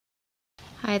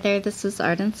Hi there, this is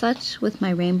Art and Such with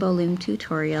my Rainbow Loom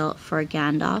tutorial for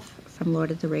Gandalf from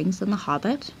Lord of the Rings and the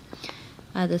Hobbit.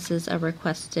 This is a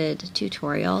requested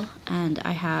tutorial and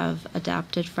I have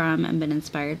adapted from and been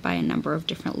inspired by a number of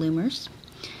different loomers.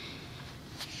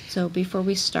 So before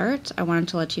we start, I wanted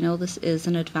to let you know this is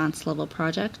an advanced level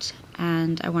project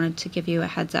and I wanted to give you a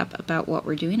heads up about what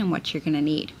we're doing and what you're going to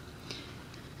need.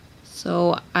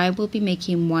 So I will be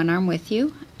making one arm with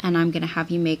you and I'm going to have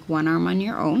you make one arm on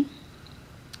your own.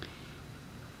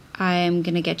 I am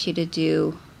going to get you to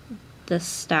do the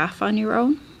staff on your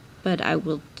own, but I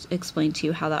will explain to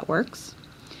you how that works.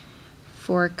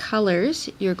 For colors,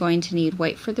 you're going to need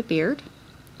white for the beard,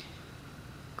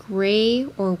 gray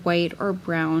or white or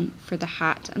brown for the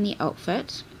hat and the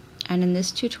outfit. And in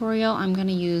this tutorial, I'm going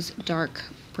to use dark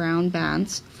brown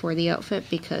bands for the outfit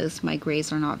because my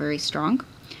grays are not very strong.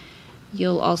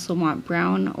 You'll also want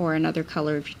brown or another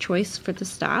color of your choice for the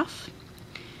staff.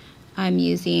 I'm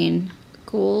using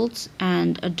gold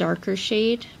and a darker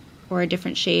shade or a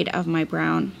different shade of my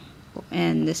brown.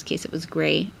 In this case it was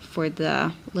gray for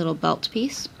the little belt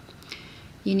piece.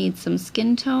 You need some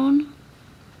skin tone.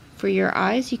 For your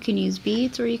eyes you can use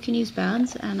beads or you can use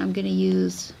bands, and I'm going to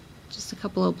use just a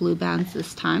couple of blue bands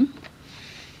this time.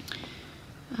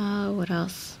 What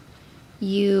else?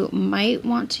 You might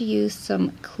want to use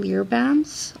some clear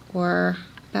bands or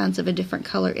bands of a different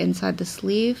color inside the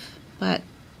sleeve, but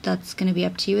that's going to be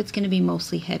up to you. It's going to be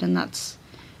mostly hidden. That's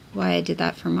why I did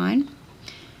that for mine.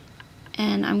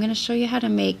 And I'm going to show you how to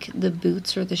make the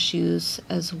boots or the shoes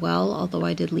as well, although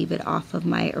I did leave it off of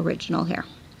my original here.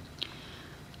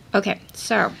 Okay,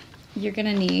 so you're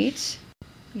going to need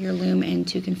your loom in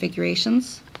two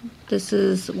configurations. This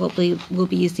is what we'll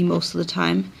be using most of the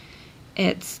time.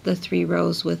 It's the 3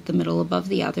 rows with the middle above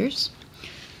the others.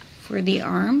 For the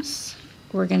arms,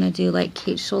 we're going to do like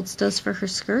Kate Schultz does for her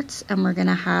skirts, and we're going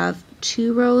to have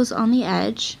 2 rows on the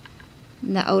edge,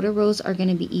 and the outer rows are going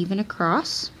to be even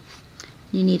across.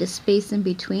 You need a space in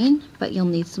between, but you'll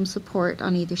need some support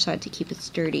on either side to keep it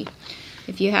sturdy.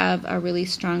 If you have a really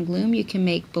strong loom, you can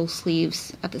make both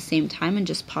sleeves at the same time and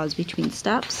just pause between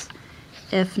steps.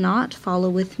 If not, follow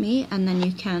with me and then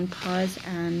you can pause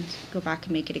and go back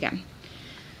and make it again.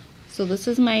 So this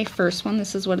is my first one.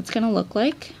 This is what it's going to look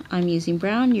like. I'm using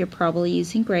brown. You're probably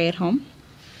using gray at home.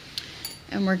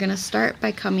 And we're going to start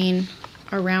by coming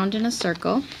around in a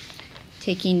circle,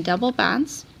 taking double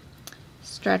bands,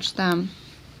 stretch them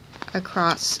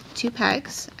across 2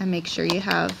 pegs, and make sure you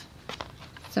have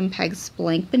some pegs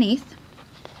blank beneath.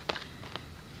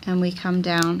 And we come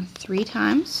down 3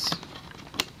 times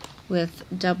with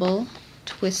double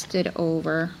twisted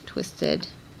over twisted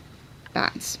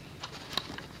bands.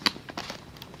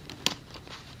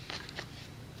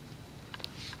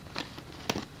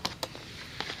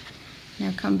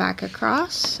 Now come back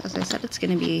across. As I said, it's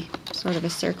going to be sort of a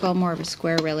circle, more of a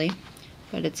square really,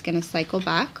 but it's going to cycle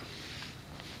back.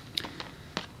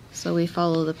 So we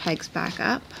follow the pegs back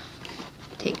up,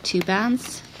 take 2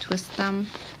 bands, twist them,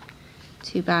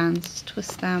 2 bands,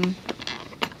 twist them,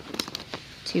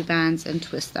 2 bands and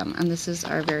twist them, and this is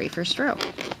our very first row.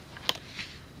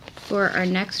 For our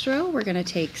next row, we're going to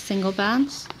take single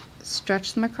bands,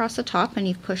 stretch them across the top, and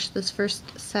you've pushed this first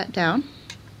set down.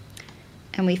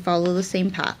 And we follow the same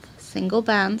path. Single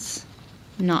bands,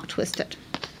 not twisted.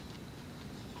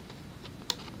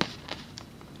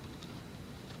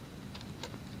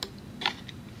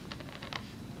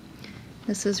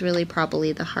 This is really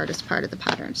probably the hardest part of the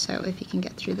pattern, so if you can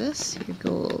get through this, you're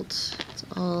gold. It's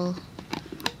all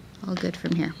good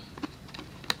from here.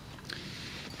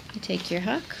 You take your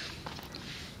hook,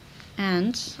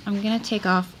 and I'm going to take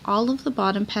off all of the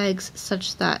bottom pegs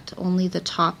such that only the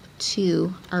top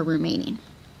 2 are remaining.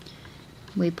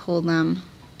 We pull them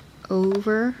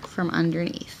over from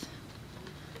underneath.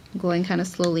 I'm going kind of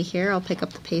slowly here. I'll pick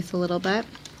up the pace a little bit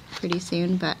pretty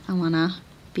soon, but I want to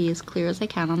be as clear as I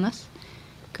can on this.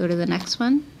 Go to the next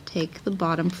one, take the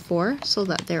bottom 4 so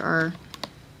that there are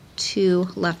 2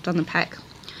 left on the peg,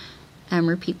 and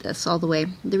repeat this all the way.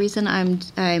 The reason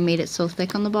I made it so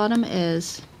thick on the bottom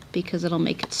is because it'll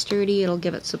make it sturdy, it'll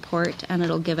give it support, and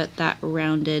it'll give it that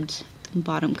rounded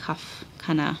bottom cuff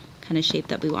kind of shape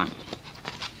that we want.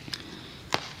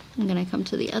 I'm going to come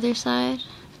to the other side,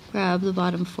 grab the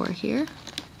bottom 4 here,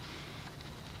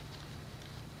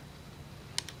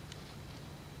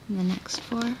 and the next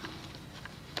 4.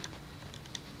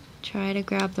 Try to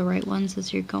grab the right ones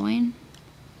as you're going.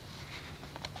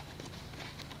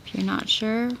 If you're not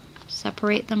sure,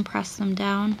 separate them, press them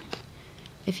down.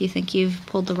 If you think you've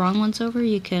pulled the wrong ones over,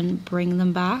 you can bring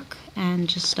them back and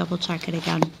just double check it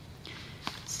again.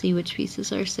 See which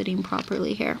pieces are sitting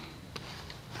properly here.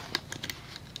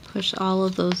 Push all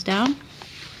of those down.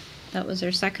 That was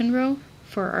our second row.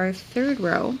 For our third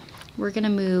row, we're going to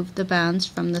move the bands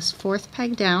from this fourth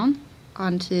peg down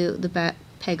onto the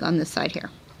peg on this side here.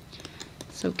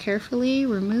 So carefully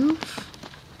remove.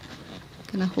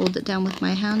 I'm going to hold it down with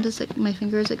my hand my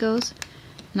finger as it goes,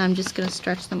 and I'm just going to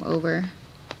stretch them over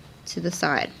to the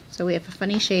side. So we have a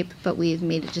funny shape, but we've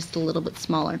made it just a little bit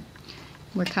smaller.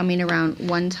 We're coming around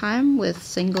one time with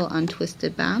single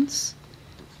untwisted bands,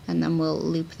 and then we'll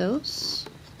loop those.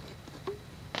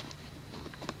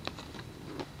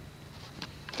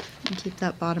 And keep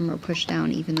that bottom row pushed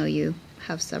down even though you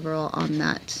have several on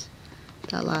that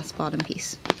last bottom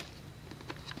piece.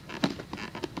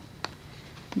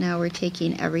 Now we're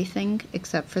taking everything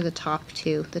except for the top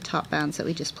bands that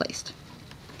we just placed.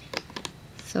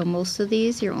 So most of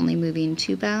these you're only moving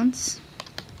 2 bands.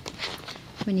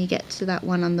 When you get to that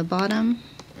one on the bottom,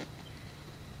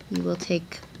 you will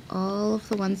take all of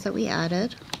the ones that we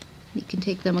added. You can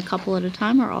take them a couple at a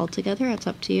time or all together, it's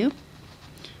up to you.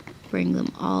 Bring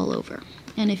them all over.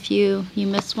 And if you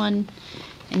miss one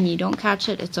and you don't catch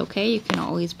it, it's okay. You can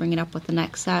always bring it up with the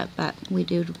next set, but we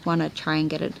do want to try and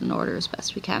get it in order as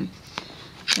best we can.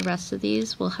 The rest of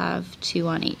these will have 2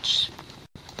 on each.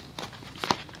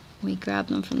 We grab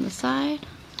them from the side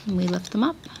and we lift them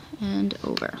up and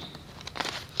over.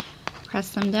 Press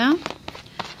them down.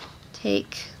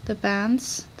 Take the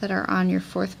bands that are on your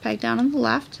fourth peg down on the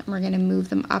left, and we're going to move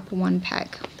them up 1 peg.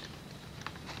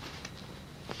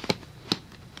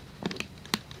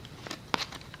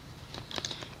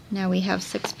 Now we have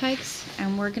 6 pegs,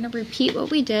 and we're going to repeat what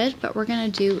we did, but we're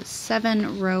going to do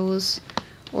 7 rows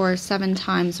or 7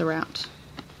 times around.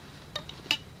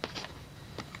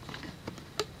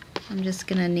 I'm just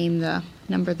going to name the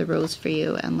number of the rows for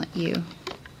you and let you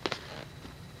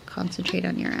concentrate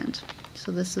on your end.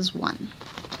 So this is 1.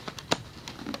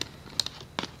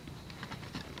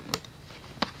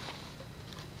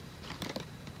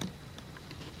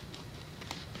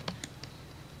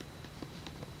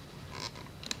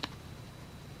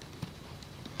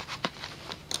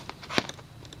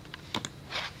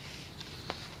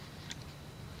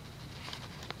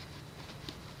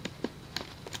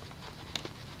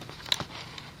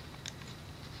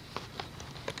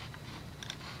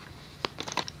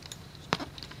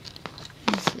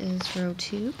 Is row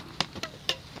 2.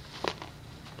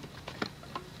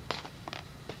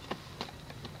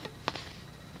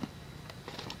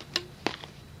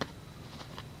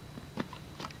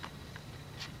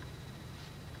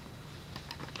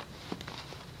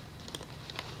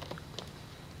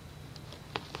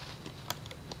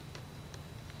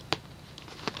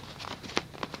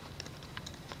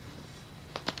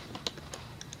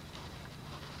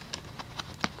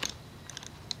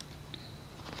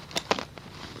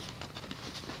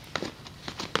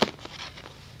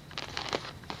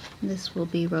 This will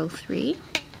be row 3.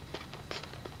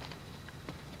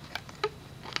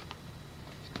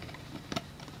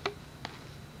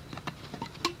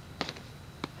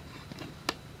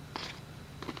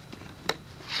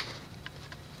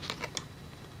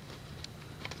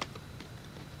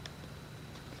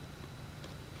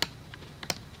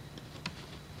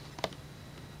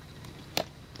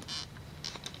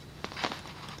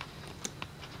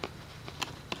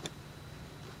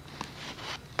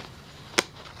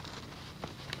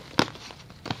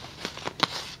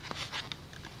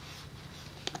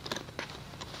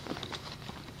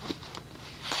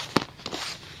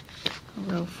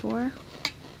 Row 4.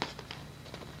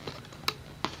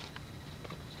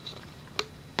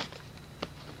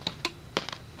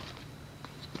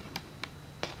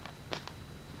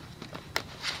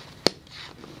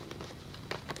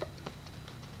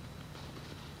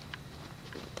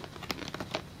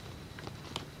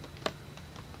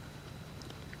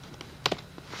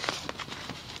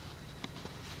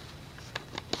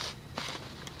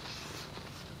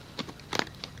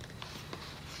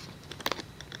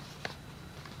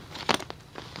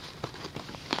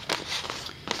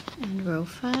 And row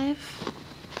 5.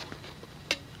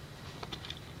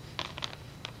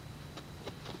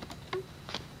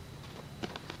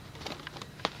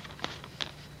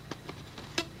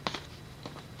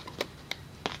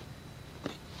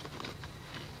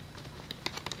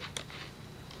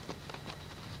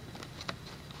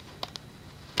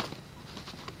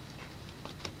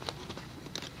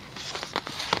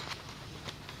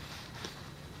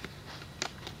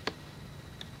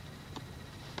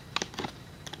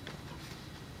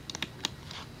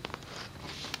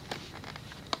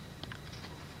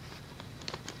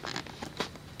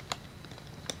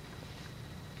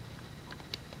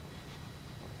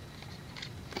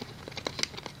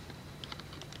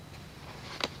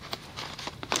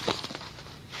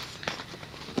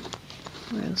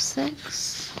 row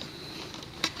 6,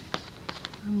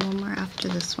 and one more after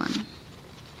this one.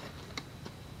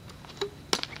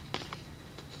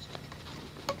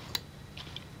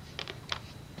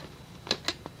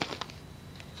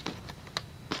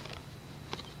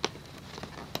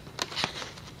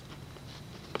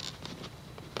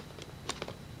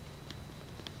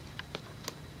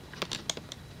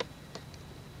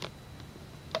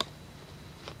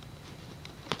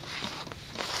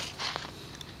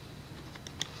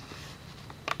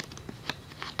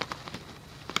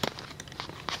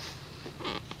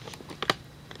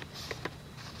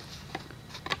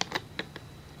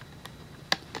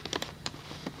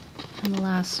 And the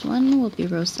last one will be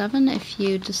row 7. If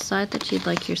you decide that you'd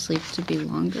like your sleeve to be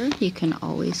longer, you can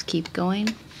always keep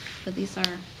going. But these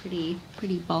are pretty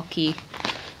bulky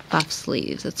buff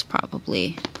sleeves. It's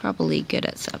probably good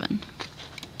at 7.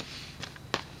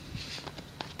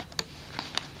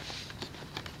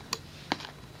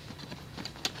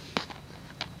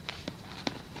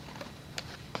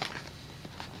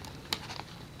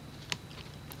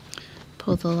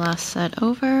 Pull the last set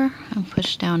over and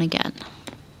push down again.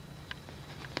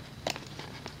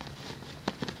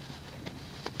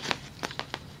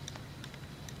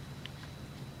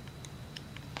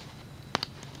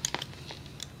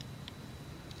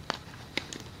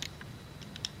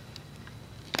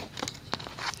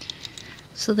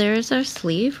 So there's our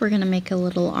sleeve. We're going to make a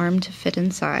little arm to fit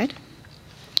inside.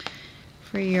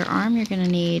 For your arm, you're going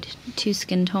to need 2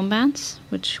 skin tone bands,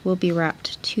 which will be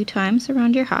wrapped 2 times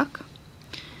around your hook.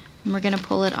 And we're going to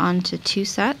pull it onto 2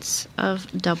 sets of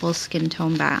double skin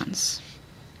tone bands.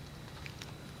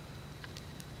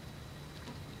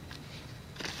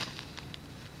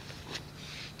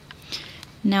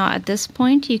 Now at this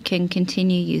point, you can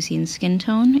continue using skin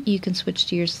tone. You can switch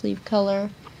to your sleeve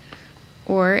color.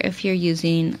 Or if you're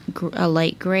using a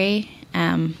light gray,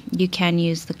 you can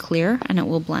use the clear and it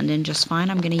will blend in just fine.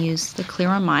 I'm going to use the clear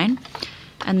on mine.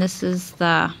 And this is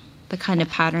the kind of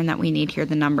pattern that we need here,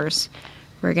 the numbers.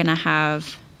 We're going to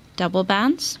have double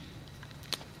bands.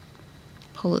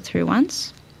 Pull it through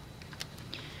once.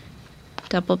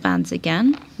 Double bands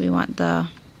again. We want the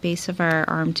base of our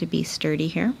arm to be sturdy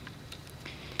here.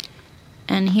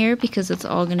 And here, because it's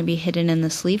all going to be hidden in the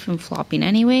sleeve and flopping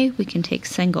anyway, we can take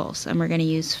singles, and we're going to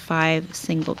use 5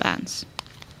 single bands.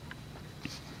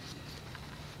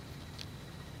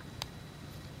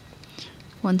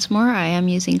 Once more, I am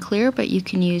using clear, but you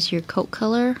can use your coat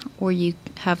color, or you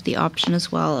have the option as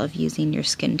well of using your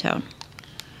skin tone.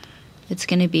 It's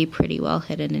going to be pretty well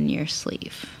hidden in your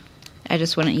sleeve. I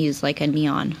just wouldn't use like a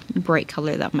neon bright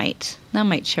color that might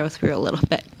show through a little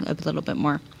bit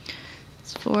more.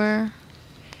 It's 4,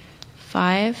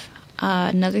 5.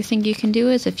 Another thing you can do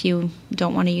is if you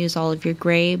don't want to use all of your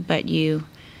gray, but you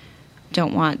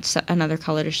don't want another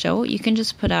color to show, you can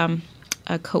just put a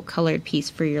coat colored piece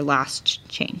for your last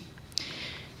chain.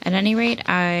 At any rate,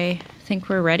 I think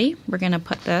we're ready. We're going to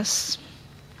put this,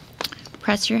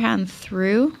 press your hand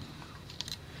through,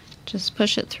 just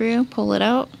push it through, pull it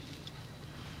out,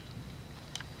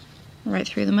 right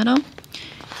through the middle.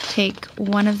 Take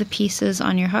one of the pieces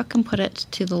on your hook and put it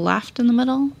to the left in the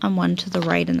middle and one to the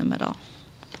right in the middle.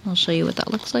 I'll show you what that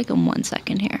looks like in 1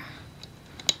 second here.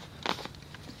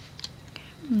 Okay,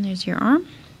 and there's your arm.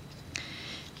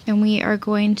 And we are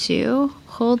going to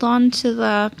hold on to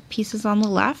the pieces on the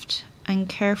left and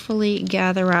carefully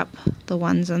gather up the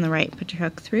ones on the right. Put your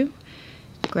hook through,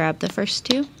 grab the first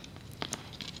 2,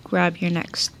 grab your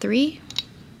next 3,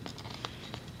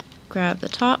 grab the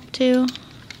top 2.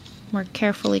 We're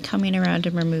carefully coming around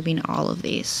and removing all of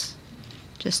these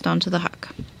just onto the hook.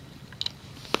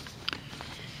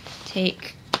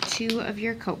 Take 2 of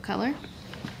your coat color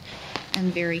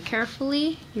and very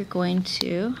carefully you're going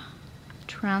to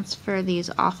transfer these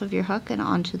off of your hook and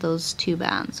onto those 2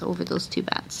 bands, over those 2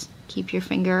 bands. Keep your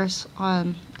fingers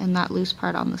on in that loose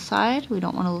part on the side. We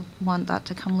don't want that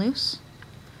to come loose.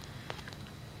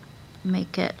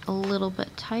 Make it a little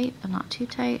bit tight but not too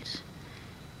tight.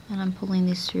 And I'm pulling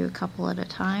these through a couple at a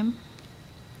time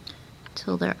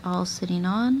till they're all sitting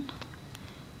on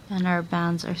and our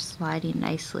bands are sliding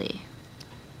nicely.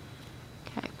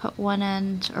 Okay, put one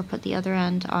end or put the other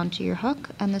end onto your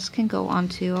hook, and this can go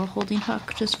onto a holding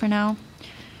hook just for now,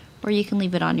 or you can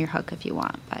leave it on your hook if you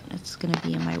want, but it's going to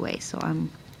be in my way, so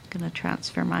I'm going to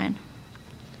transfer mine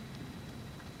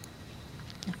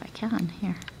if I can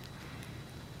here.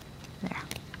 There.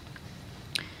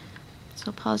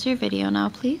 So pause your video now,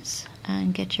 please,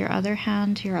 and get your other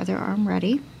hand, your other arm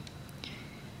ready.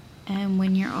 And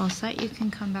when you're all set, you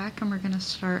can come back and we're going to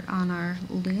start on our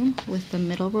loom with the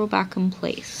middle row back in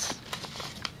place.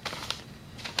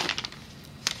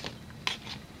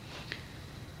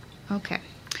 Okay,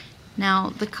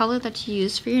 now the color that you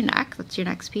use for your neck, that's your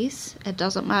next piece, it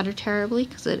doesn't matter terribly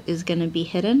because it is going to be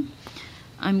hidden.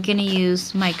 I'm going to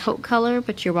use my coat color,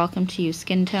 but you're welcome to use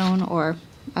skin tone, or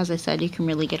as I said, you can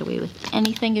really get away with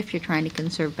anything if you're trying to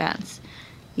conserve bands.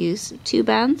 Use 2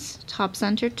 bands, top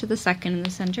center to the second in the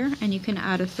center, and you can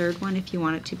add a third one if you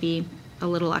want it to be a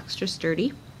little extra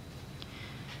sturdy.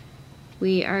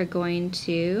 We are going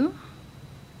to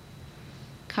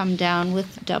come down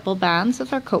with double bands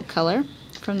of our coat color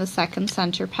from the second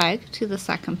center peg to the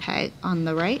second peg on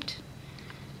the right,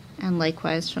 and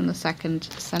likewise from the second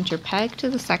center peg to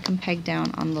the second peg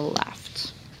down on the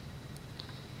left.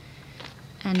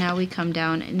 And now we come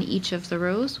down in each of the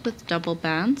rows with double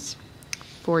bands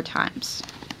 4 times.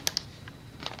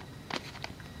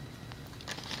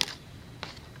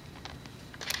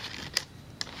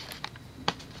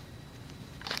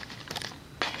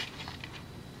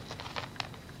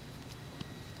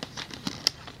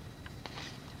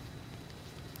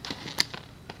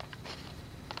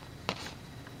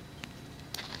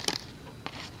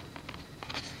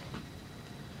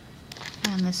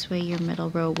 And this way your middle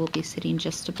row will be sitting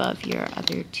just above your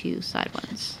other 2 side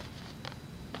ones.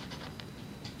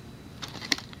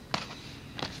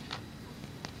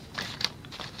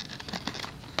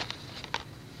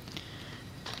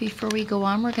 Before we go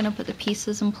on, we're going to put the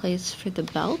pieces in place for the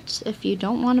belt. If you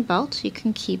don't want a belt, you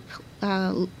can keep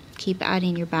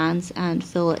adding your bands and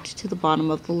fill it to the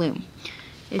bottom of the loom.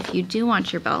 If you do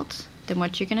want your belt, then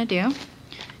what you're going to do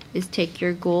is take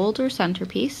your gold or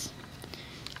centerpiece,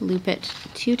 loop it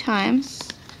 2 times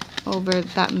over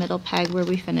that middle peg where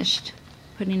we finished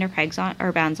putting our pegs on,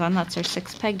 our bands on. That's our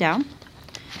 6th peg down.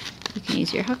 You can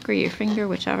use your hook or your finger,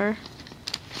 whichever.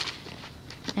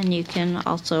 And you can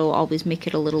also always make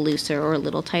it a little looser or a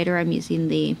little tighter. I'm using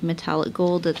the metallic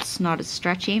gold, it's not as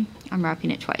stretchy. I'm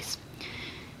wrapping it twice.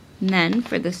 And then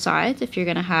for the sides, if you're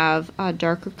going to have a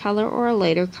darker color or a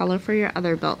lighter color for your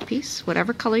other belt piece,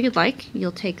 whatever color you'd like,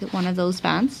 you'll take one of those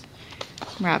bands,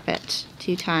 wrap it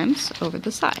 2 times over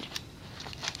the side.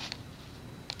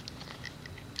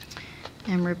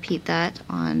 And repeat that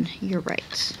on your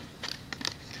right.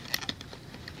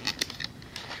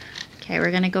 Okay,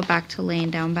 we're going to go back to laying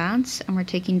down bands, and we're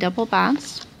taking double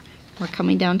bands. We're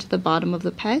coming down to the bottom of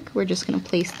the peg. We're just going to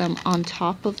place them on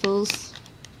top of those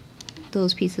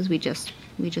pieces we just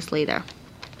lay there.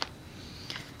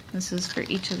 This is for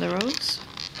each of the rows.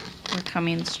 We're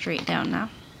coming straight down now.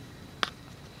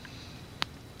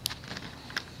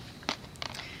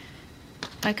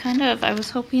 I was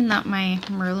hoping that my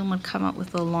Merlin would come up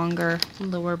with a longer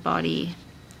lower body,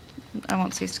 I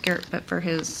won't say skirt, but for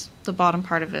the bottom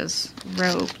part of his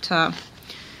robe to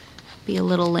be a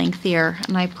little lengthier,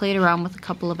 and I played around with a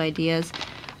couple of ideas.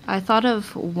 I thought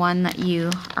of one that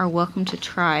you are welcome to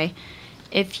try.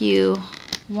 If you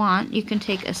want, you can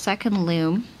take a second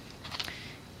loom,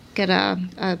 get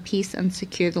a piece and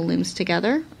secure the looms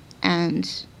together, and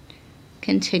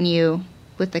continue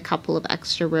with a couple of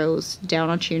extra rows down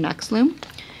onto your next loom.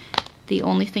 The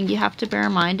only thing you have to bear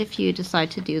in mind if you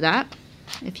decide to do that,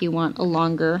 if you want a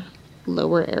longer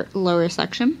lower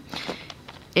section,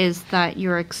 is that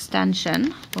your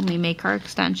extension, when we make our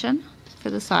extension for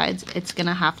the sides, it's going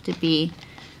to have to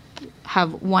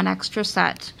have 1 extra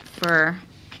set for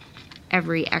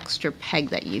every extra peg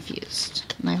that you've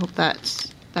used. And I hope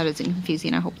that isn't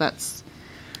confusing. I hope that's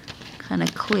kind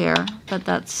of clear, but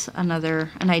that's an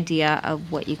idea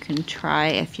of what you can try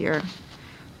if you're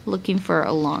looking for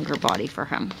a longer body for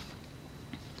him.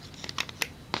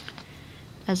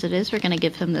 As it is, we're going to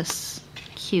give him this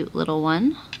cute little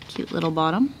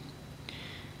bottom,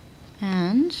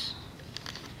 and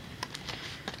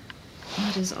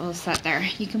it is all set there.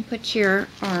 You can put your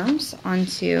arms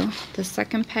onto the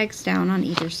second pegs down on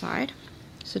either side.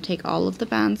 So take all of the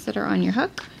bands that are on your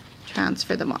hook,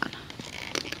 transfer them on.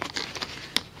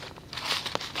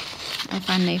 I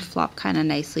find they flop kind of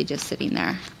nicely just sitting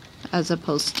there, as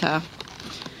opposed to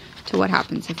what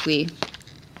happens if we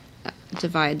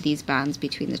divide these bands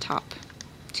between the top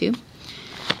 2.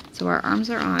 So our arms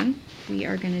are on. We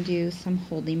are going to do some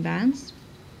holding bands,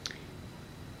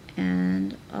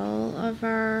 and all of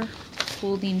our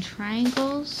holding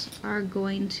triangles are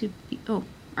going to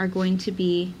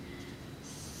be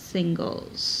single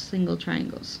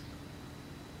triangles.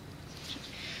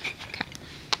 Okay.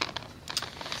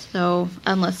 So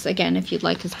unless, again, if you'd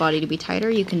like his body to be tighter,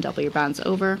 you can double your bands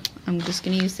over. I'm just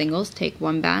going to use singles. Take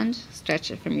 1 band, stretch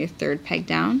it from your 3rd peg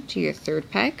down to your 3rd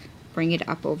peg, bring it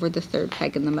up over the 3rd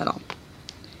peg in the middle.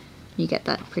 You get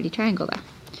that pretty triangle there.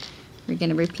 We're going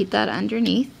to repeat that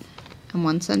underneath, and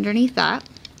once underneath that,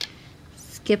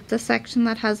 skip the section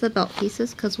that has the belt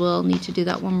pieces because we'll need to do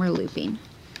that when we're looping.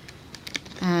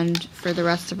 And for the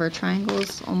rest of our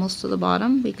triangles, almost to the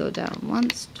bottom, we go down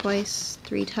once, twice,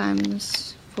 3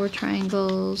 times, 4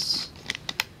 triangles,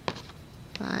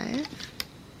 5,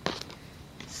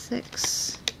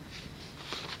 6,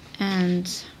 and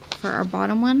for our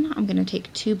bottom one, I'm going to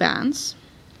take 2 bands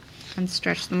and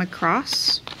stretch them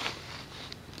across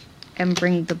and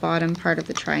bring the bottom part of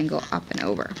the triangle up and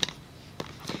over.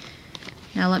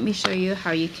 Now let me show you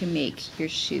how you can make your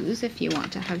shoes if you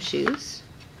want to have shoes.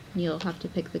 You'll have to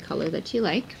pick the color that you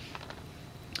like.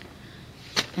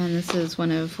 And this is one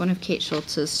of Kate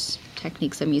Schultz's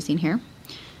techniques I'm using here.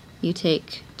 You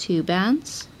take 2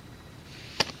 bands.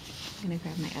 I'm going to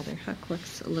grab my other hook,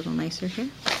 looks a little nicer here.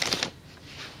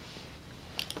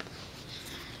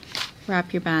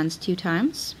 Wrap your bands 2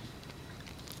 times.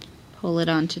 Pull it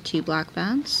onto 2 black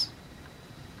bands.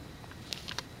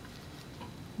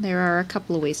 There are a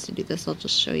couple of ways to do this. I'll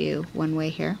just show you one way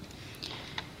here.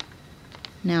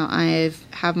 Now I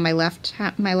have my left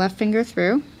finger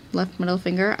through, left middle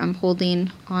finger. I'm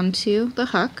holding onto the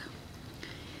hook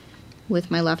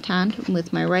with my left hand.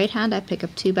 With my right hand, I pick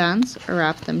up 2 bands,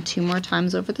 wrap them 2 more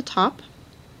times over the top.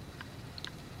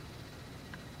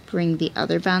 Bring the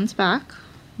other bands back.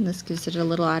 And this gives it a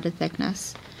little added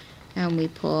thickness. And we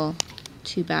pull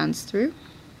 2 bands through.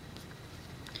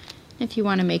 If you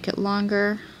want to make it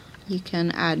longer, you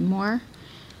can add more.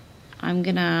 I'm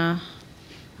gonna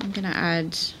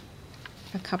add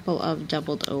a couple of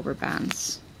doubled over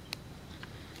bands.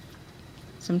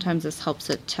 Sometimes this helps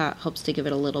to give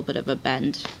it a little bit of a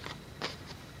bend.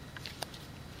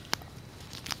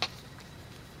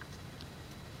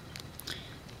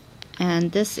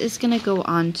 And this is going to go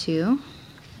onto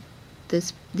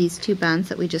these 2 bands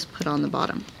that we just put on the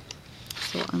bottom.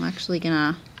 So I'm actually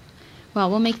gonna, well,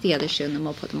 we'll make the other shoe and then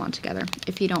we'll put them on together.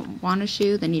 If you don't want a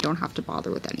shoe, then you don't have to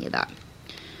bother with any of that.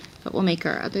 But we'll make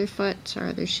our other foot, our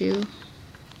other shoe,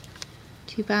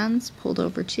 2 bands, pulled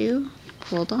over 2,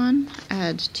 pulled on,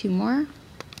 add 2 more,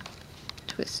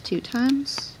 twist 2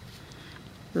 times,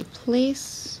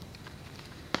 replace,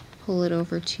 pull it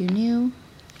over 2 new,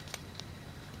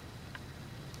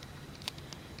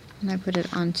 and I put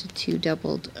it onto 2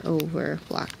 doubled over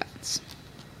black bands.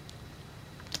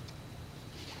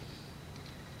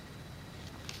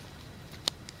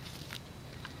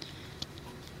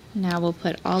 Now we'll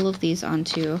put all of these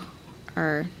onto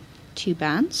our 2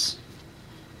 bands,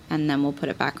 and then we'll put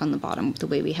it back on the bottom the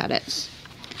way we had it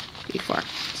before.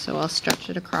 So I'll stretch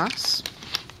it across.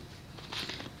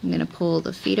 I'm going to pull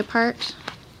the feet apart,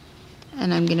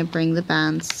 and I'm going to bring the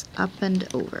bands up and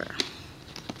over.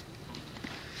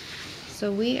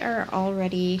 So we are all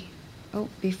ready. Oh,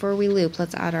 before we loop,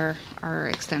 let's add our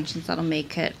extensions. That'll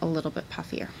make it a little bit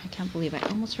puffier. I can't believe I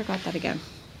almost forgot that again.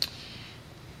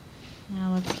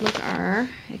 Now let's look. Our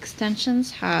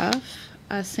extensions have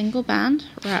a single band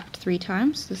wrapped 3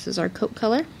 times. This is our coat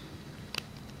color.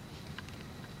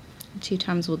 2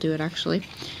 times will do it actually.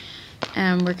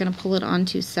 And we're going to pull it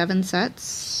onto 7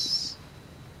 sets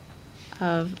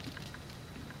of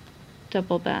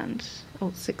double bands.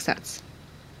 Oh, 6 sets.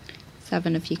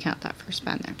 7 if you count that first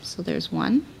band there. So there's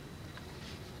 1,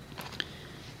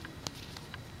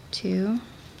 2,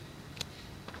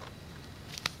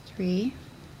 3,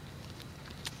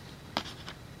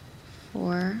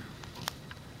 4,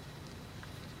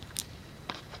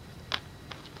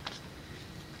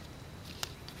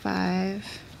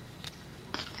 5,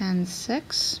 and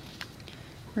 6.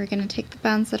 We're going to take the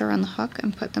bands that are on the hook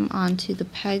and put them onto the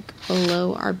peg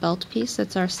below our belt piece.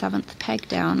 That's our 7th peg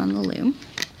down on the loom.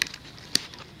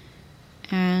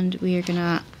 And we are going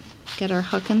to get our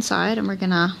hook inside and we're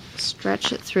going to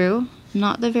stretch it through,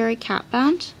 not the very cap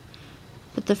band,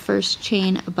 but the first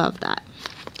chain above that.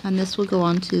 And this will go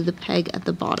onto the peg at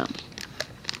the bottom.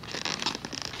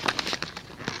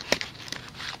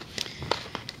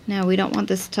 Now we don't want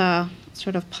this to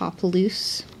sort of pop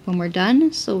loose when we're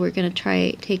done, so we're going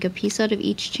to take a piece out of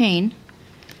each chain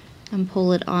and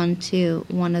pull it onto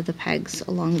one of the pegs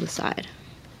along the side.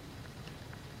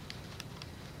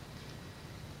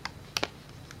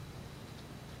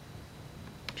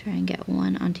 Try and get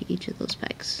one onto each of those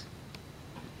pegs.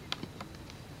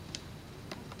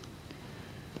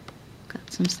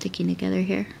 Got some sticking together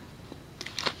here.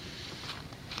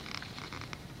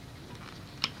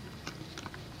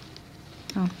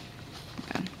 Oh,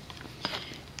 okay.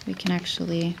 We can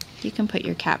actually, you can put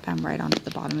your cap band right onto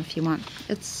the bottom if you want.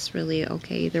 It's really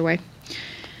okay either way.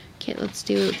 Okay, let's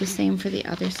do the same for the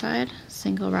other side.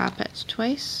 Single wrap it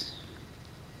twice.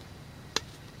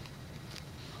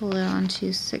 Pull it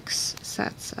onto 6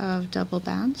 sets of double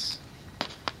bands.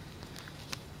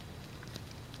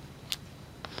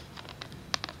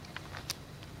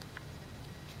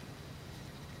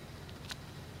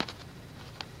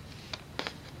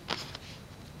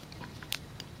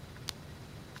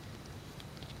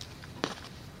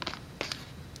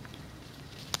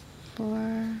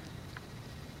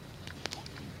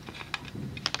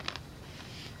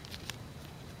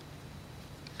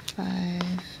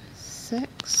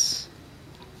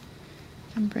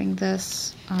 bring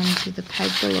this onto the peg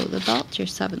below the belt, your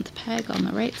 7th peg on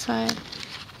the right side.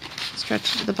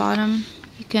 Stretch it to the bottom.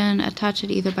 You can attach it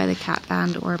either by the cat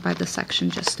band or by the section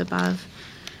just above.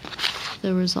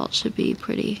 The result should be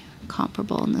pretty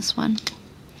comparable in this one.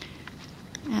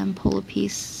 And pull a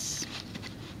piece,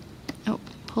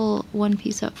 pull one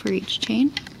piece up for each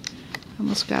chain.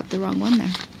 Almost grabbed the wrong one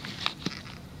there.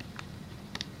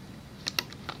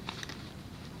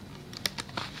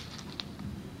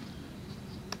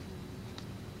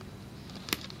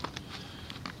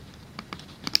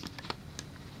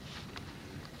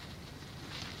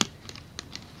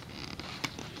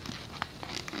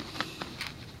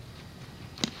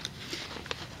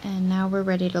 And now we're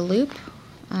ready to loop.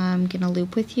 I'm gonna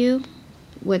loop with you.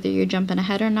 Whether you're jumping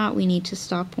ahead or not, we need to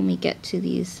stop when we get to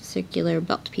these circular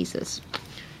belt pieces.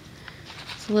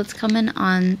 So let's come in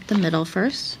on the middle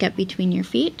first. Get between your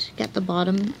feet, get the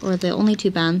bottom or the only 2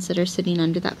 bands that are sitting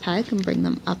under that peg and bring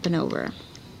them up and over.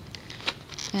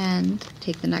 And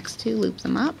take the next 2, loop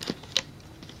them up,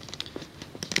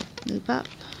 loop up.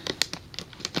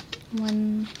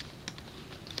 1,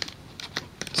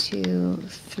 2,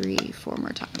 3, 4 more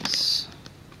times.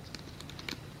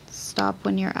 Stop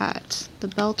when you're at the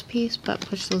belt piece, but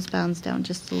push those bands down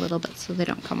just a little bit so they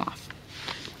don't come off.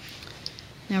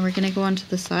 Now we're going to go onto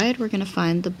the side. We're going to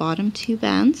find the bottom 2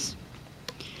 bands.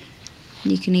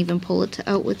 You can even pull it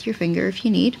out with your finger if you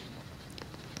need.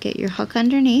 Get your hook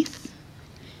underneath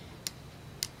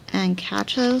and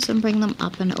catch those and bring them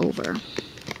up and over.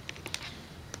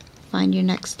 Find your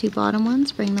next 2 bottom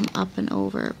ones, bring them up and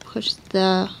over. Push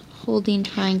the holding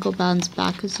triangle bands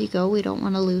back as you go. We don't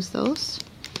want to lose those.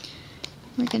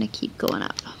 We're going to keep going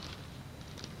up.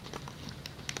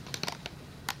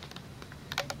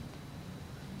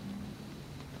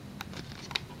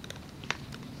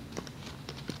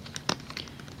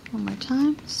 One more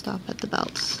time, stop at the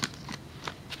belts.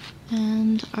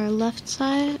 And our left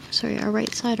side, sorry, our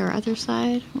right side, our other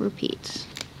side, repeat.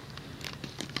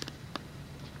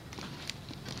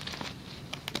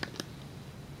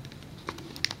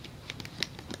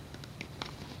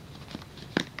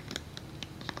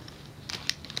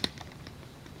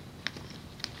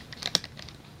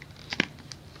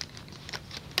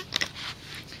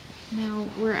 Now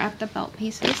we're at the belt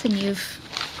pieces, and you've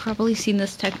probably seen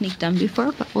this technique done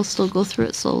before, but we'll still go through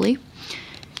it slowly.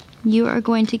 You are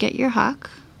going to get your hook,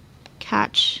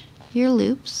 catch your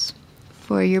loops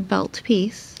for your belt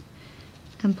piece,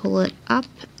 and pull it up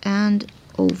and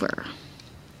over.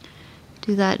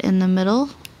 Do that in the middle,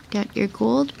 get your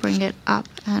gold, bring it up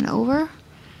and over,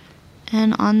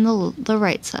 and on the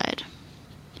right side.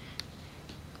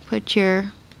 Put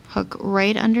your hook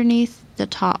right underneath the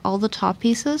top, all the top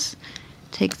pieces.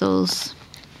 Take those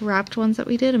wrapped ones that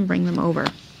we did and bring them over.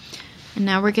 And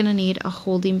now we're going to need a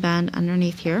holding band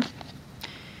underneath here.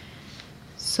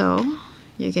 So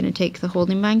you're going to take the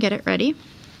holding band, get it ready.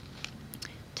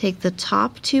 Take the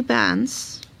top 2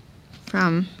 bands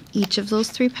from each of those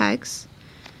 3 pegs,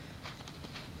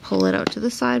 pull it out to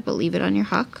the side, but leave it on your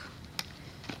hook.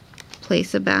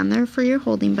 Place a band there for your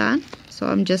holding band. So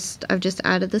I've just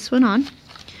added this one on.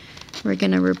 We're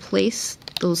going to replace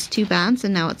those 2 bands,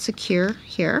 and now it's secure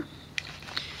here.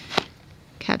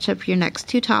 Catch up your next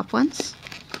 2 top ones,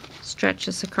 stretch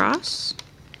this across,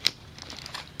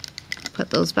 put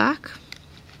those back,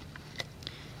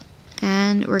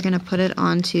 and we're going to put it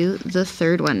onto the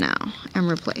 3rd one now and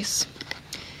replace.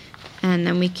 And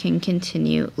then we can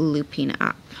continue looping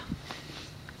up.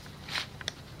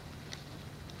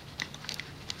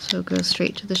 So go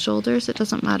straight to the shoulders. It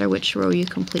doesn't matter which row you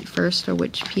complete first or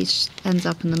which piece ends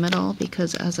up in the middle,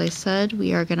 because as I said,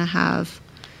 we are going to have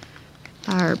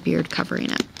our beard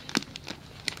covering it.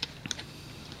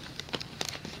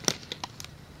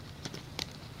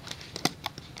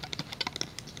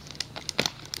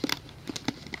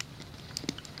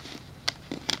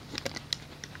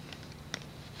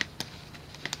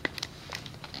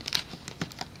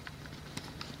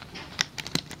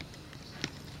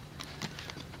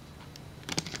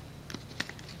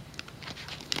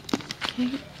 Okay,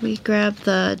 we grab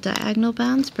the diagonal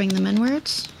bands, bring them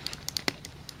inwards,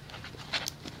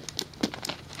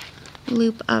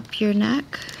 loop up your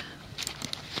neck,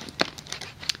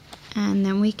 and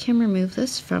then we can remove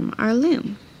this from our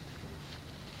loom.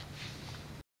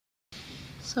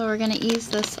 So we're going to ease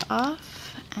this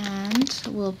off, and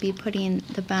we'll be putting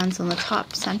the bands on the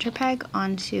top center peg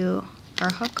onto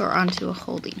our hook or onto a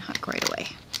holding hook right away.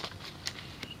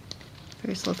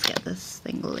 First, let's get this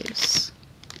thing loose.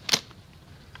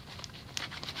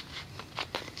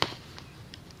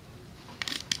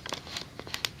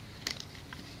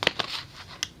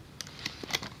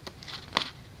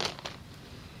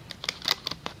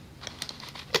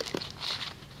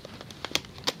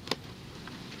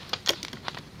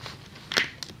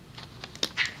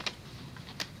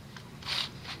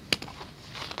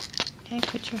 Okay,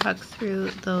 put your hook through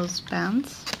those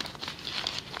bands.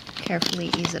 Carefully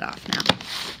ease it off now.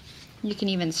 You can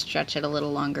even stretch it a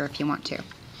little longer if you want to.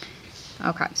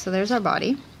 Okay, so there's our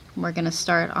body. We're going to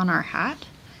start on our hat.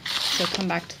 So come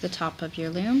back to the top of your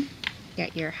loom,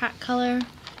 get your hat color,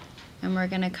 and we're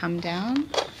going to come down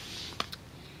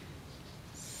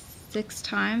 6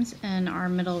 times in our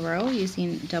middle row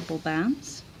using double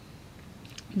bands.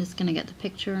 I'm just going to get the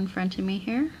picture in front of me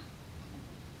here.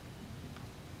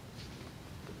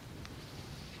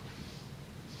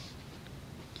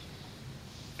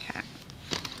 Okay,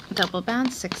 double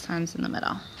bands 6 times in the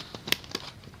middle.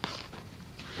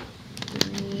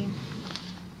 3,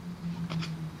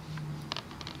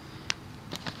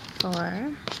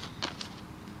 4,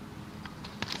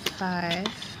 5,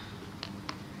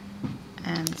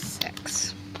 and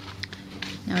 6.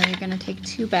 Now you're going to take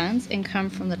 2 bands and come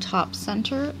from the top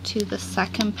center to the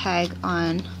second peg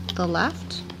on the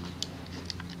left,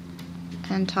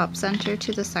 and top center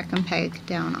to the second peg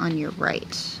down on your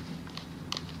right.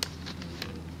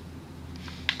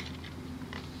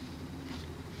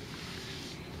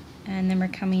 And then we're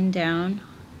coming down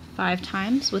 5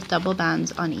 times with double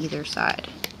bands on either side.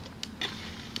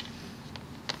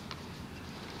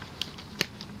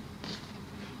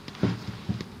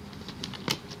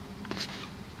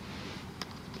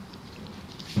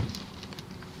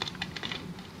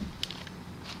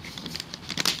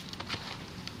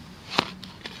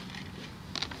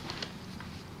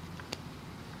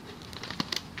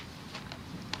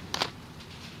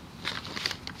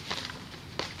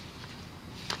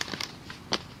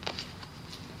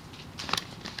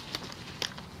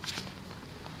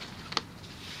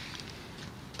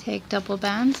 Take double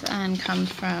bands and come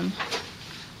from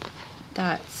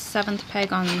that 7th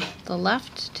peg on the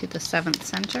left to the 7th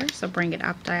center, so bring it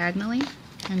up diagonally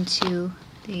and to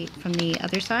from the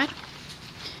other side.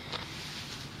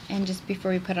 And just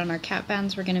before we put on our cap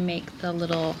bands, we're going to make the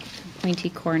little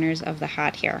pointy corners of the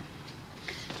hat here.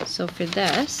 So for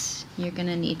this, you're going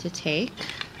to need to take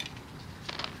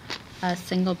a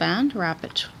single band, wrap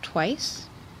it twice,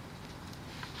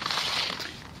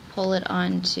 pull it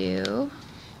onto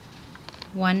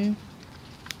one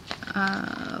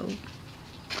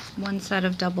set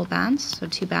of double bands, so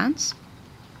 2 bands.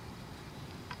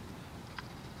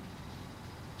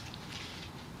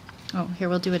 Oh, here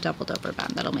we'll do a doubled over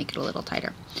band, that'll make it a little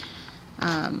tighter.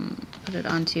 Put it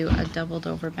onto a doubled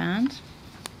over band,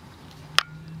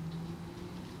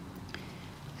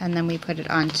 and then we put it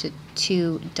onto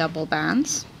 2 double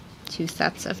bands, 2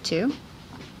 sets of 2.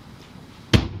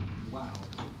 Wow.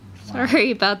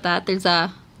 Sorry about that, there's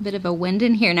a bit of a wind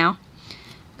in here now.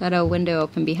 Got a window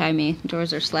open behind me,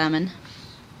 doors are slamming.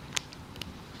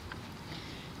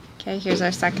 Okay, here's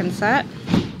our second set.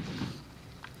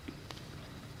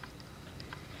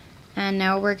 And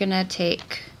now we're gonna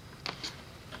take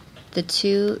the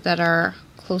 2 that are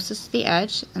closest to the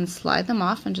edge and slide them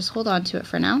off, and just hold on to it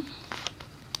for now.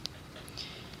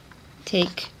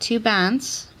 Take 2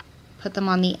 bands, put them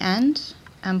on the end,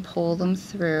 and pull them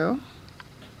through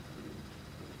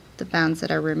the bands that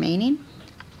are remaining,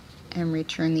 and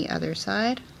return the other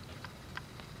side.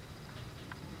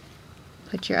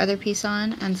 Put your other piece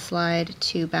on and slide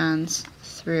 2 bands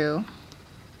through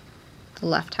the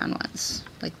left hand ones,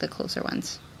 like the closer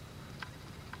ones,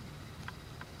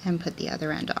 and put the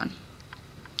other end on.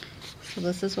 So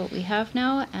this is what we have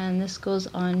now, and this goes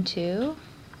on to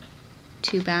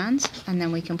 2 bands, and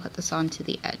then we can put this onto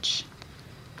the edge.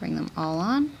 Bring them all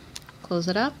on, close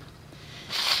it up,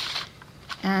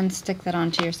 and stick that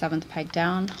onto your 7th peg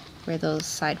down where those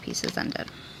side pieces ended.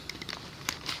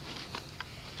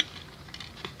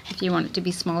 If you want it to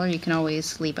be smaller, you can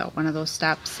always leave out one of those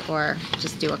steps or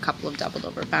just do a couple of doubled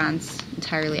over bands,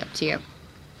 entirely up to you.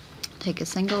 Take a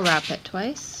single, wrap it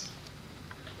twice,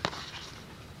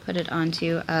 put it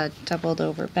onto a doubled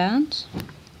over band,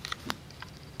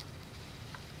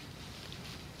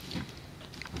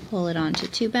 pull it onto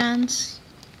 2 bands,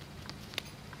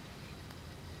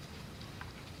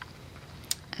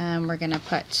 and we're going to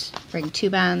bring 2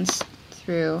 bands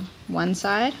through one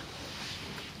side,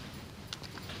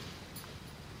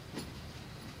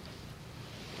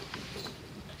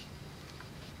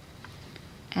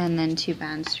 and then 2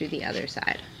 bands through the other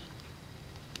side.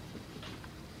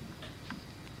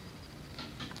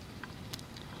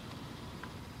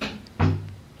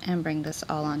 And bring this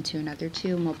all onto another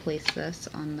 2, and we'll place this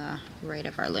on the right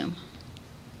of our loom.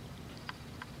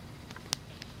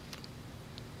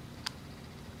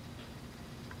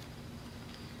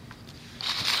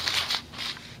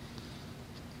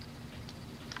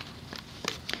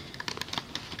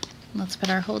 We'll let's put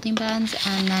our holding bands,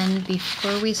 and then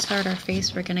before we start our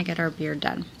face, we're gonna get our beard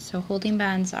done. So holding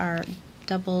bands are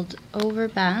doubled over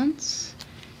bands,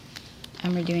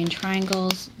 and we're doing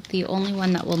triangles. The only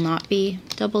one that will not be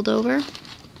doubled over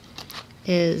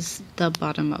is the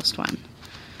bottommost one.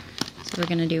 So we're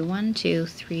gonna do 1, 2,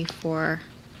 3, 4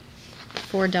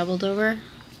 doubled over,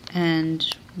 and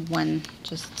one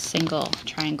just single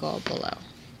triangle below.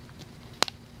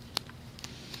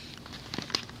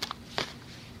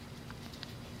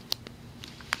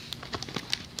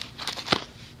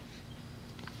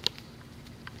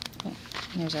 Oh,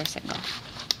 there's our single.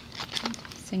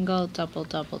 Single, double,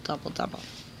 double, double, double.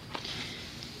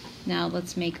 Now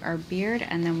let's make our beard,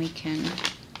 and then we can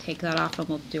take that off and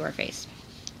we'll do our face.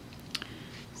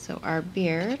 So our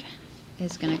beard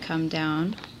is going to come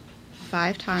down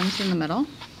 5 times in the middle.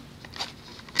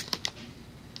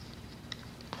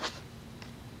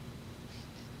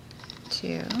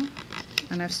 2,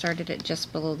 and I've started it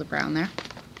just below the brown there.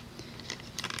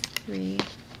 3,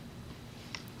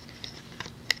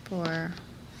 4,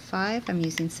 5. I'm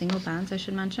using single bands, I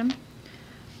should mention.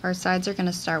 Our sides are going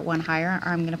to start one higher.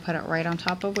 I'm going to put it right on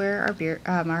top of where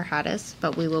our hat is,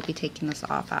 but we will be taking this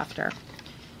off after.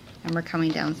 And we're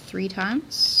coming down 3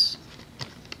 times.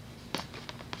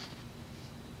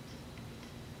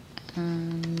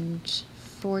 And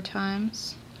 4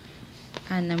 times.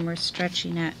 And then we're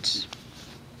stretching it.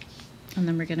 And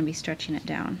then we're going to be stretching it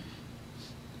down.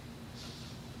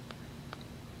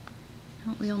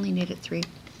 Oh, we only needed 3.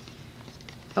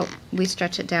 Oh, we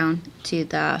stretch it down to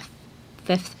the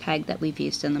 5th peg that we've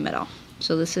used in the middle.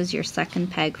 So this is your 2nd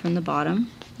peg from the bottom,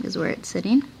 is where it's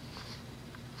sitting.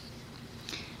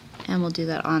 And we'll do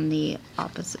that on the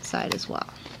opposite side as well.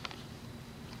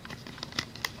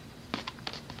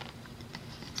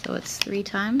 So it's 3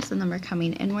 times, and then we're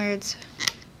coming inwards,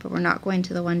 but we're not going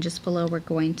to the one just below, we're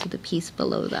going to the piece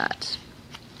below that.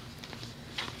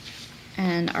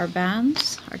 And our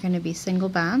bands are going to be single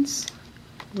bands.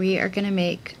 We are going to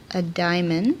make a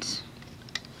diamond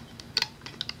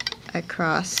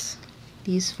across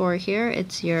these 4 here.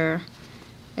 It's the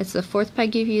 4th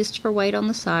peg you've used for white on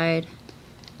the side,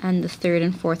 and the 3rd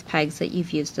and 4th pegs that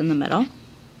you've used in the middle.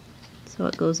 So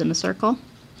it goes in a circle.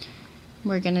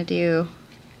 We're going to do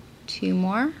 2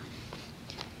 more,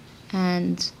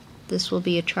 and this will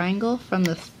be a triangle from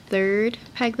the 3rd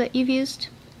peg that you've used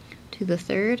to the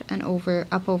 3rd and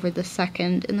up over the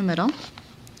 2nd in the middle.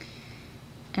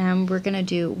 And we're going to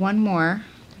do 1 more,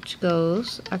 which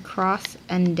goes across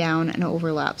and down and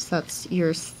overlaps. That's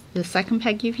the 2nd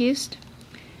peg you've used,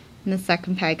 and the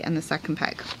 2nd peg and the 2nd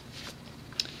peg.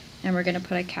 And we're going to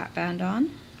put a cap band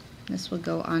on. This will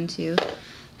go onto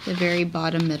the very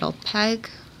bottom middle peg.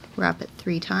 Wrap it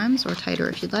 3 times, or tighter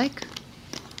if you'd like,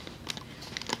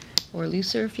 or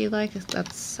looser if you like,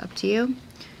 that's up to you.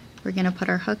 We're going to put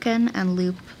our hook in and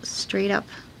loop straight up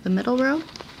the middle row.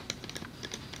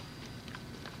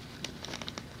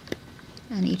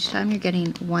 And each time you're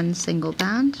getting 1 single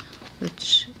band,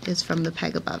 which is from the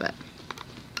peg above it.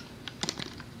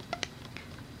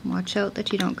 Watch out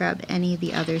that you don't grab any of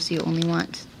the others. You only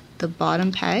want the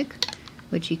bottom peg,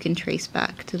 which you can trace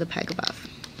back to the peg above.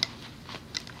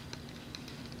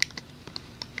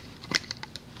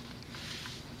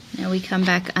 Now we come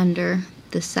back under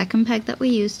the 2nd peg that we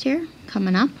used here,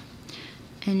 coming up,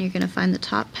 and you're going to find the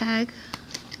top peg.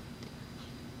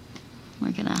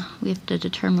 We have to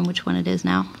determine which one it is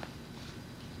now.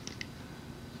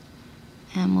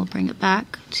 And we'll bring it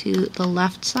back to the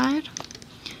left side.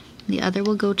 The other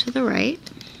will go to the right.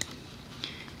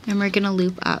 And we're going to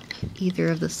loop up either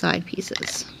of the side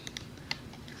pieces.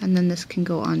 And then this can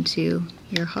go onto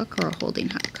your hook or a holding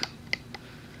hook.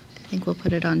 I think we'll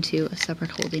put it onto a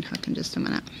separate holding hook in just a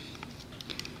minute.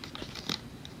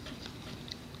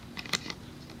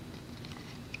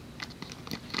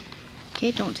 Okay,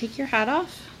 don't take your hat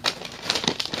off,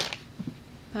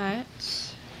 but,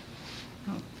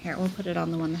 oh, here, we'll put it on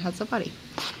the one that has the body.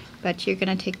 But you're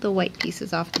going to take the white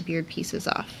pieces off, the beard pieces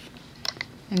off,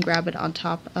 and grab it on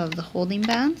top of the holding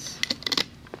bands.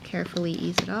 Carefully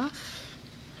ease it off.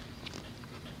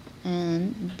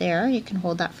 And there, you can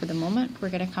hold that for the moment. We're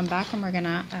going to come back and we're going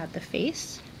to add the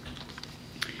face.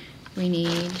 We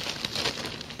need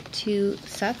 2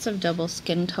 sets of double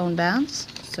skin tone bands,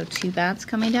 so 2 bands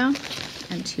coming down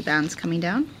and 2 bands coming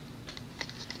down.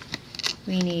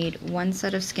 We need 1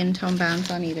 set of skin tone bands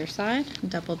on either side,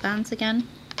 double bands again.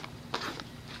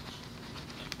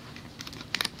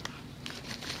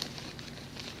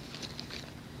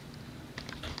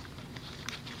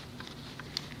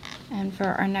 And for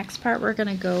our next part, we're going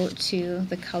to go to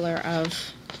the color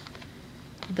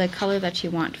that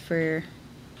you want for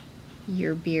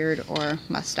your beard or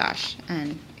mustache.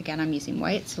 And again, I'm using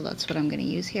white, so that's what I'm going to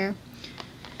use here.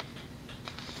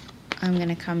 I'm going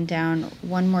to come down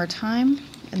one more time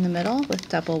in the middle with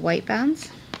double white bands,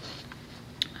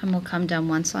 and we'll come down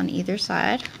once on either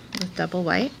side with double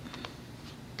white.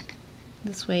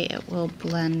 This way it will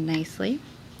blend nicely.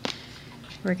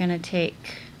 We're going to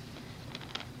take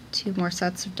 2 more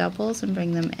sets of doubles and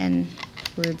bring them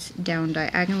inwards down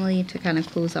diagonally to kind of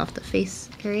close off the face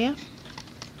area.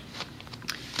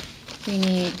 We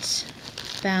need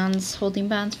bands, holding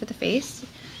bands for the face.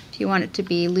 If you want it to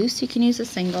be loose, you can use a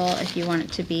single. If you want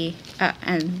it to be,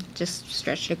 and just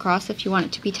stretch it across. If you want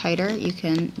it to be tighter, you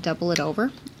can double it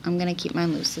over. I'm going to keep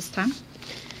mine loose this time.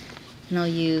 And I'll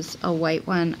use a white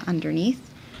one underneath,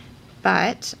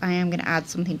 but I am going to add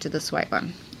something to this white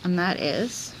one, and that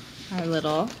is our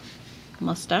little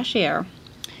mustachier.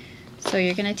 So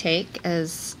you're going to take,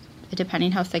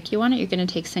 depending how thick you want it, you're going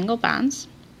to take single bands,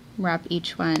 wrap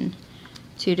each one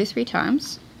 2 to 3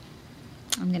 times.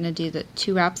 I'm going to do the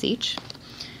 2 wraps each,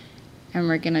 and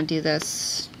we're going to do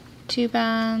this 2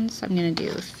 bands. I'm going to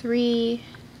do 3,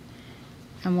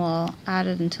 and we'll add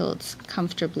it until it's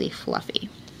comfortably fluffy.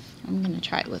 I'm going to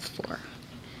try it with 4.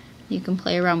 You can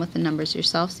play around with the numbers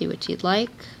yourself, see what you'd like.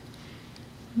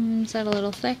 Is that a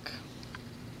little thick?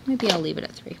 Maybe I'll leave it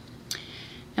at 3.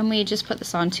 And we just put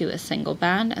this onto a single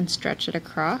band and stretch it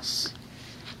across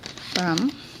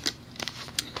from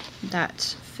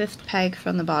that 5th peg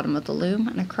from the bottom of the loom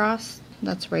and across.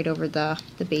 That's right over the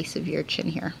base of your chin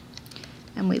here.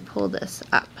 And we pull this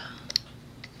up.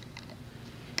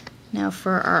 Now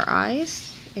for our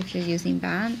eyes, if you're using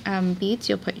beads,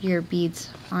 you'll put your beads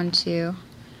onto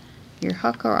your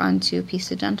hook or onto a piece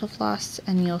of dental floss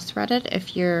and you'll thread it.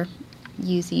 If you're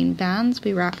using bands,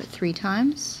 we wrap it 3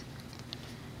 times.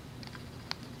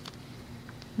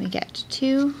 We get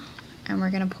 2, and we're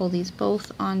going to pull these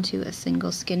both onto a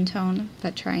single skin tone,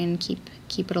 but try and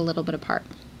keep it a little bit apart.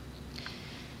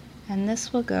 And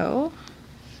this will go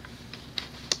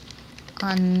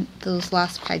on those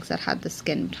last pegs that had the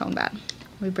skin tone band.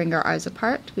 We bring our eyes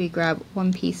apart, we grab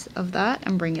one piece of that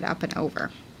and bring it up and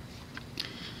over.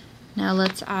 Now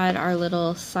let's add our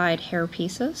little side hair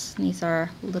pieces. These are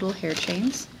little hair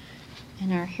chains,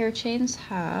 and our hair chains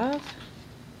have,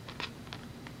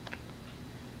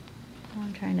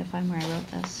 I'm trying to find where I wrote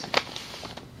this.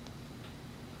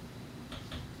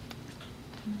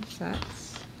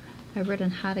 I've written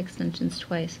hat extensions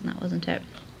twice and that wasn't it.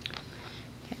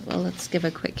 Okay, well let's give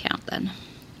a quick count then.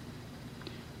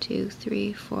 2,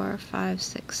 3, 4, 5,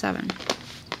 6, 7.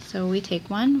 So we take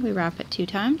one, we wrap it 2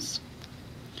 times.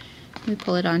 We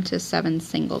pull it onto 7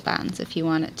 single bands. If you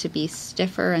want it to be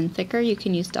stiffer and thicker, you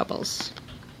can use doubles.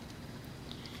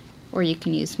 Or you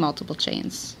can use multiple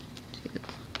chains. 2,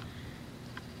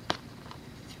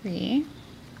 3,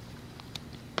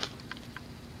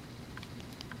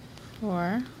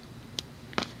 4,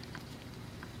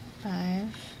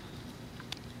 5,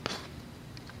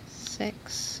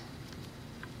 6,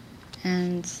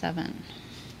 and 7.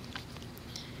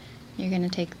 You're going to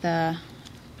take the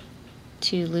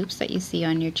 2 loops that you see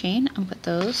on your chain and put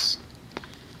those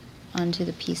onto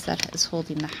the piece that is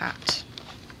holding the hat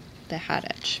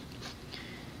edge.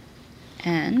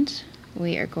 And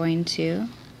we are going to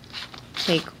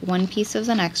take one piece of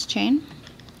the next chain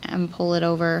and pull it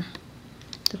over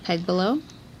the peg below.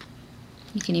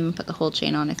 You can even put the whole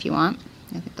chain on if you want.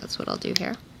 I think that's what I'll do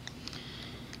here.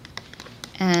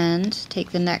 And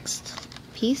take the next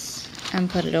piece and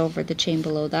put it over the chain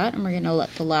below that, and we're going to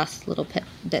let the last little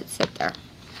bit sit there.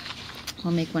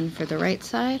 We'll make one for the right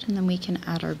side, and then we can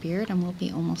add our beard and we'll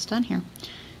be almost done here.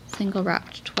 Single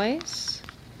wrapped twice,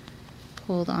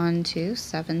 hold on to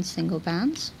 7 single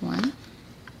bands. 1,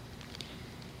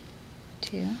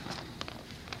 2,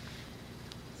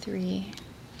 3,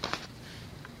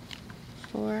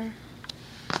 4,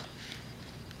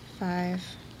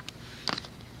 5,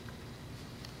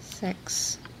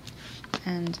 6,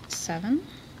 and 7.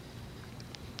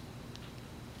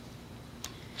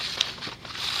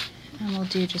 And we'll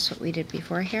do just what we did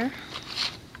before here.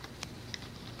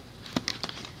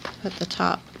 Put the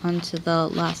top onto the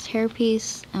last hair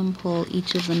piece and pull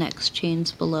each of the next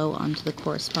chains below onto the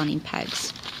corresponding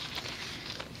pegs.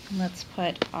 Let's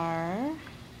put our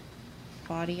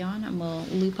body on and we'll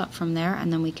loop up from there,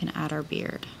 and then we can add our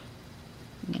beard.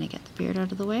 I'm going to get the beard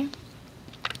out of the way.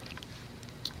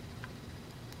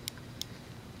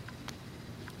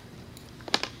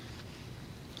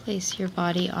 Place your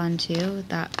body onto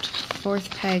that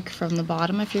 4th peg from the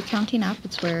bottom. If you're counting up,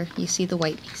 it's where you see the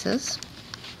white pieces.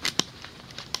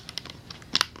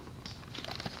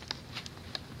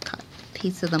 Cut a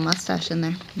piece of the mustache in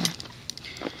there.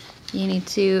 You need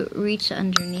to reach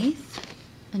underneath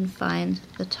and find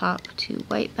the top 2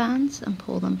 white bands and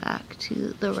pull them back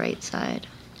to the right side.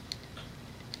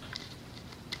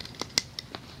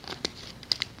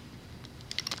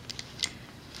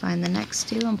 Find the next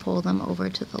 2 and pull them over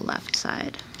to the left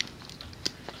side.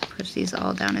 Push these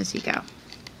all down as you go.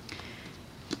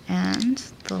 And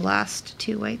the last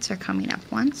 2 whites are coming up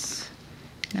once.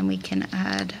 Then we can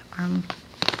add our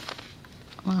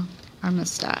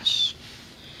mustache.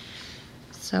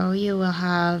 So you will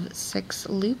have 6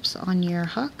 loops on your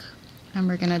hook, and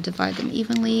we're going to divide them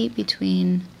evenly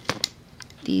between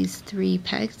these 3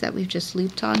 pegs that we've just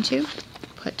looped onto.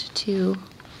 Put 2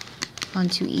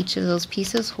 onto each of those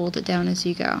pieces, hold it down as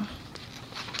you go.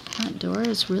 That door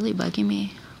is really bugging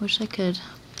me. Wish I could.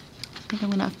 I think I'm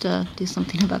going to have to do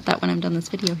something about that when I'm done this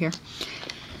video here.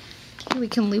 Okay, we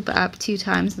can loop up 2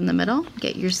 times in the middle.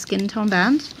 Get your skin tone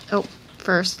band. Oh,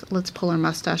 first let's pull our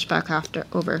mustache back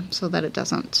over so that it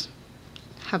doesn't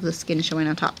have the skin showing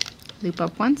on top. Loop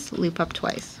up once, loop up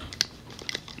twice.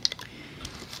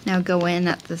 Now go in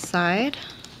at the side,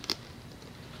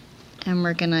 and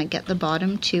we're gonna get the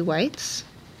bottom 2 whites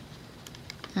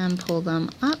and pull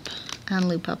them up and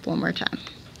loop up one more time.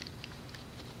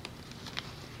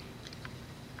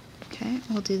 Okay,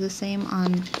 we'll do the same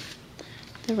on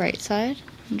the right side.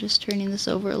 I'm just turning this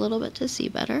over a little bit to see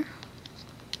better.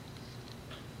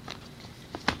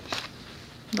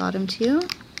 Bottom 2,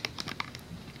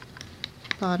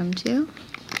 bottom 2.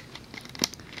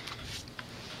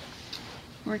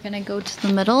 We're going to go to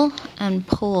the middle and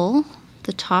pull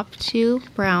the top 2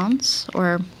 browns,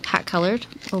 or hat colored,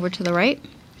 over to the right,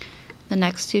 the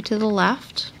next 2 to the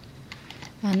left,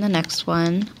 and the next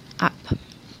one up.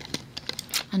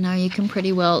 And now you can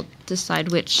pretty well decide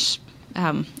which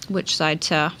side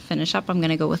to finish up. I'm going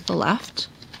to go with the left.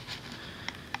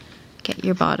 Get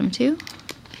your bottom 2.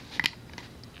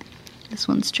 This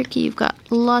one's tricky, you've got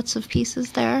lots of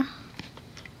pieces there.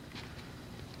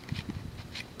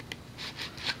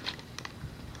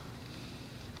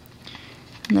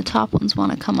 And the top ones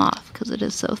want to come off because it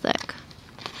is so thick.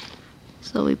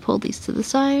 So we pull these to the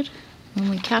side, and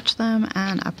we catch them,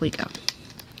 and up we go.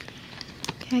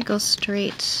 Okay, go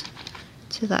straight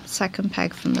to that second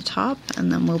peg from the top,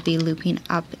 and then we'll be looping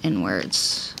up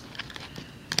inwards.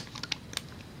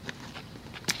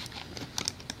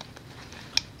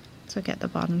 So get the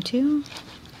bottom 2,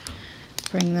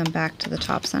 bring them back to the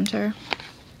top center,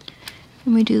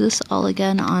 and we do this all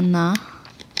again on the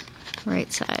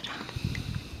right side.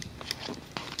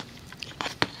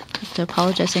 I have to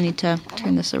apologize, I need to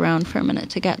turn this around for a minute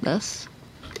to get this.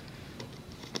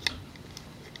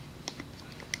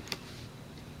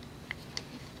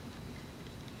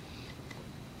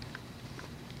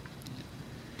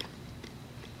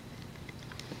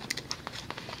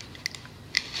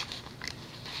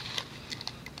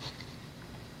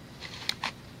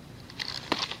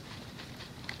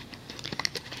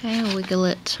 Okay, we'll wiggle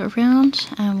it around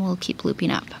and we'll keep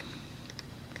looping up.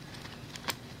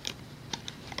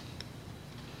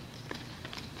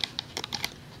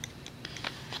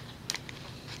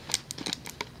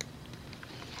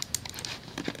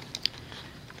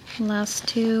 Last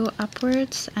 2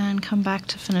 upwards and come back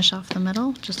to finish off the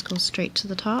middle. Just go straight to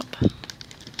the top.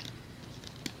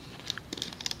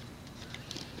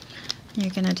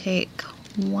 You're going to take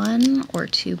 1 or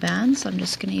 2 bands. I'm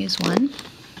just going to use 1.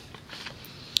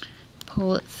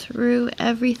 Pull it through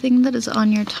everything that is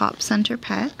on your top center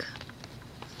peg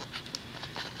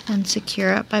and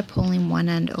secure it by pulling one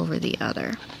end over the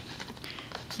other.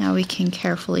 Now we can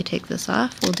carefully take this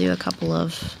off. We'll do a couple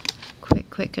of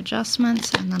quick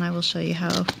adjustments, and then I will show you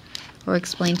how, or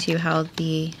explain to you how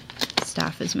the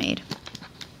staff is made.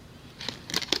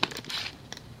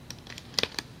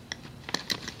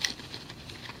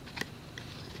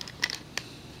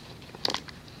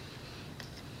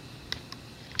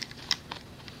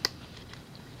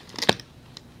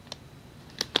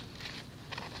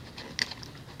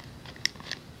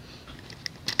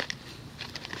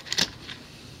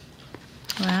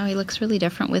 Wow, he looks really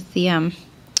different with the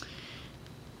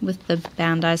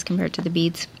band eyes compared to the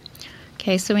beads.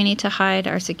 Okay, so we need to hide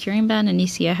our securing band, and you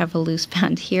see I have a loose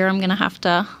band here. I'm gonna have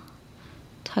to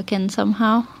tuck in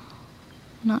somehow.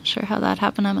 I'm not sure how that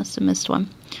happened. I must have missed one.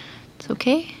 It's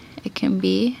okay. It can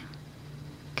be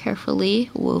carefully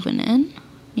woven in.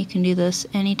 You can do this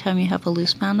anytime you have a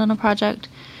loose band on a project.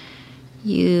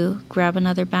 You grab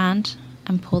another band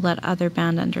and pull that other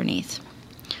band underneath.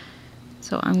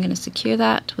 So I'm going to secure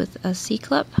that with a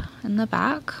C-clip in the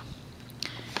back,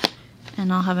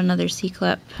 and I'll have another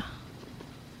C-clip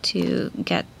to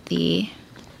get the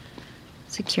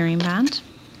securing band.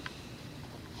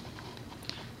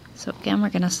 So again, we're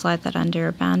going to slide that under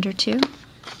a band or two,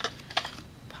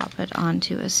 pop it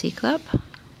onto a C-clip,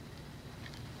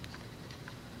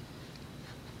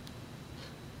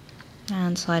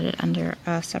 and slide it under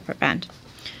a separate band.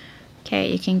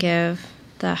 Okay, you can give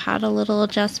the hat a little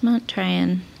adjustment, try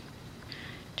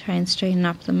and straighten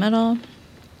up the middle.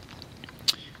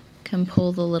 Can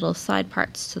pull the little side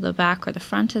parts to the back or the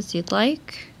front as you'd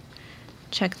like.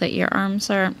 Check that your arms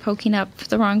aren't poking up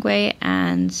the wrong way,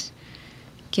 and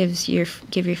give your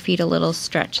feet a little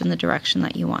stretch in the direction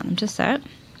that you want them to set.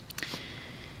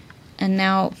 And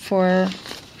now for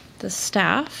the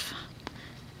staff,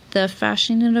 the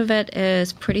fashioning of it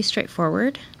is pretty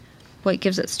straightforward. What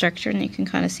gives it structure, and you can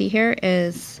kind of see here,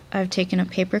 is I've taken a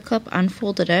paper clip,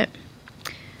 unfolded it,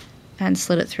 and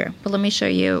slid it through. But let me show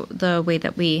you the way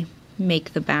that we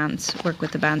make the bands, work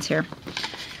with the bands here.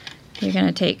 You're going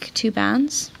to take 2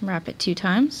 bands, wrap it 2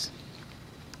 times,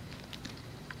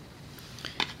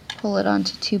 pull it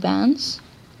onto 2 bands,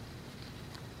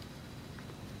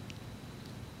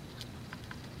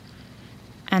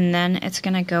 and then it's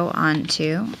going to go on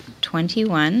to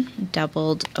 21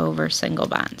 doubled over single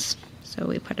bands. So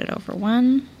we put it over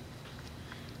 1,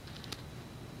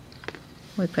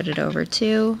 we put it over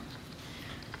 2,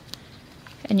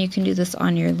 and you can do this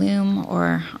on your loom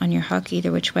or on your hook,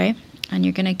 either which way. And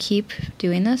you're going to keep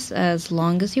doing this as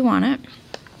long as you want it.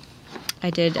 I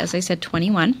did, as I said,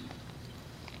 21.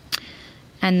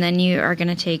 And then you are going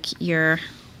to take your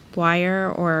wire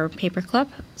or paper clip,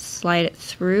 slide it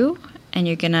through, and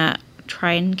you're going to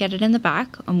try and get it in the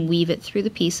back and weave it through the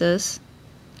pieces.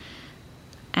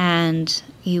 And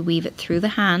you weave it through the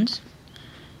hand.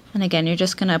 And again, you're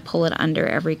just going to pull it under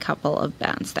every couple of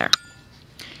bands there.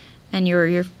 And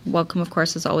you're welcome, of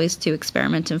course, as always, to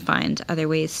experiment and find other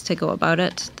ways to go about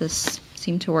it. This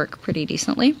seemed to work pretty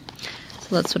decently.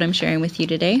 So that's what I'm sharing with you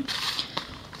today.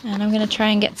 And I'm going to try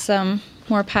and get some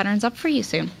more patterns up for you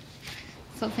soon.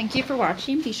 So thank you for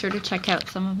watching. Be sure to check out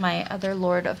some of my other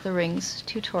Lord of the Rings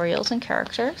tutorials and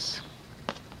characters.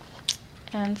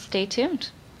 And stay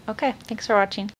tuned. Okay, thanks for watching.